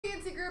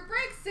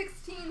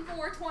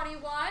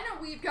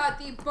14/4/21. We've got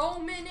the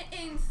Bowman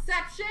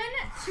Inception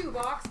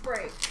 2-box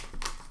break.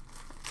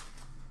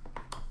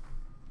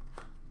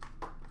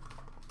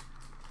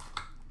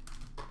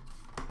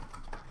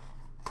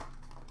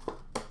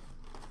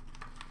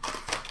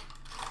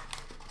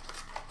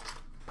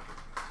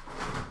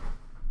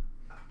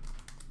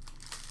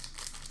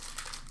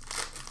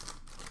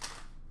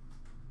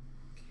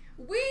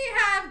 We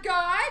have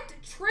got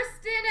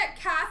Tristan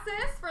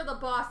Cassis for the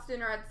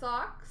Boston Red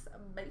Sox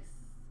base.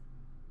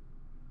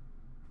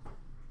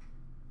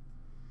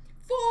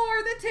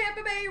 For the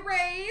Tampa Bay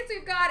Rays,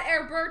 we've got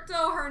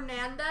Alberto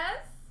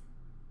Hernandez.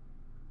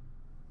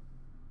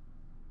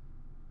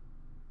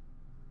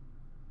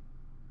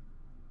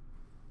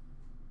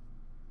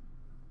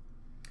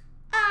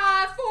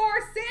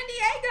 For San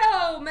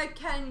Diego,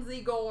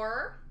 Mackenzie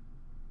Gore.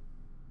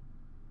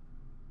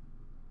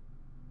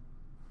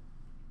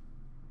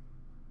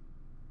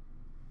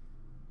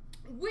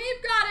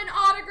 We've got an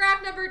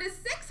autograph number to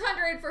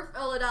 600 for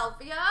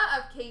Philadelphia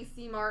of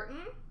Casey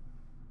Martin.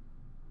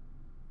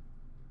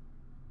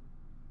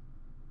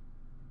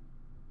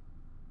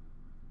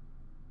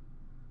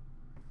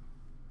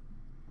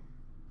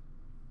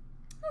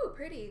 Ooh,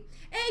 pretty.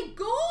 A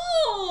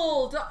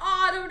gold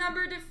auto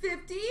number to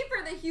 50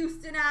 for the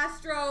Houston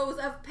Astros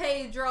of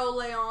Pedro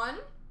Leon.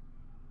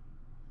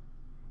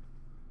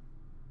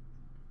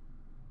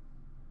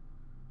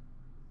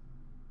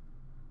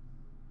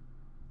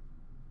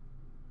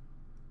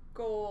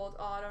 Gold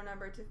auto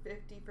number to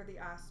 50 for the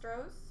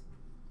Astros.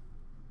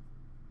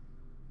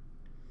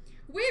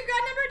 We've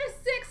got number to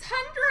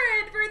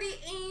 600 for the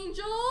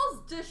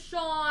Angels,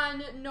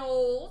 Deshaun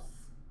Knowles.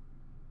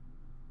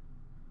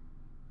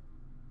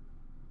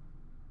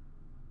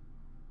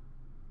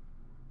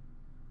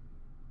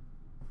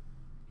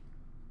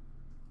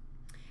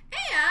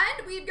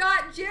 And we've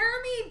got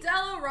Jeremy De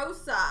La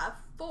Rosa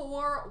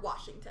for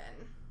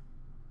Washington.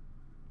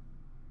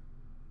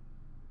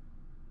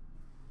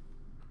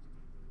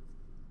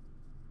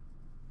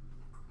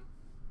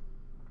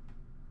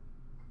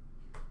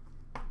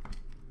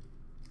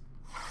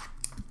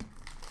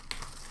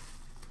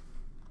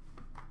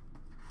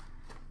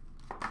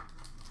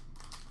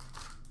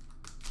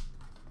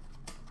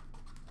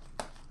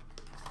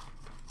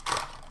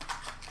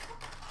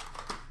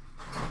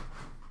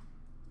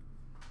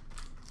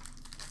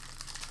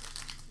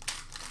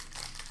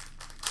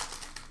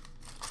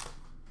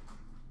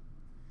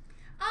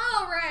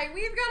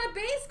 We've got a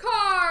base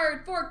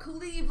card for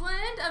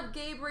Cleveland of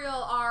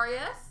Gabriel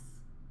Arias.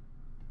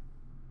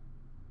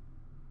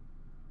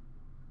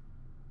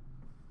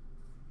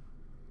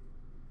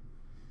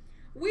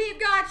 We've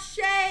got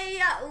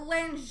Shea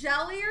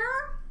Langelier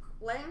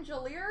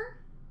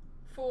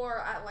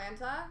for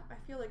Atlanta. I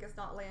feel like it's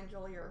not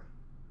Langelier.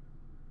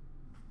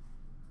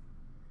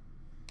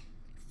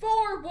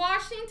 For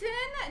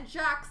Washington,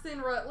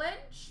 Jackson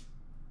Rutledge.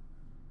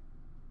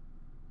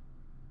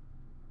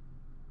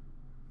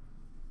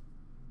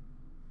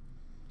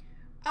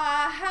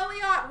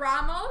 Heliot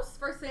Ramos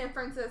for San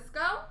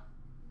Francisco.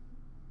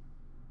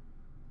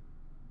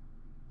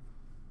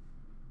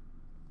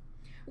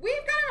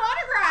 We've got an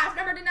autograph,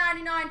 number to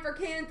 99 for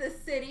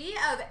Kansas City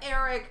of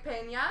Eric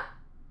Pena.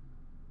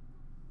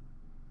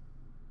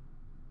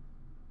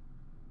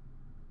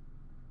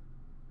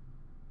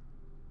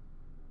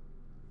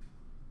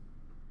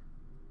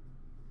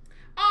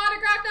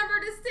 Autograph number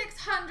to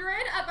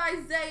 600 of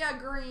Isaiah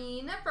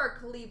Green for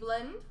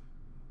Cleveland.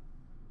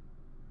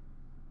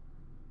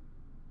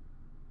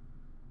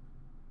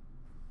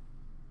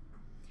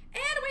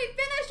 And we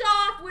finish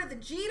off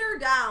with Jeter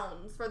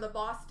Downs for the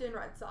Boston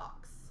Red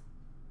Sox.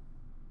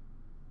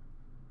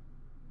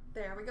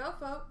 There we go,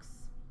 folks.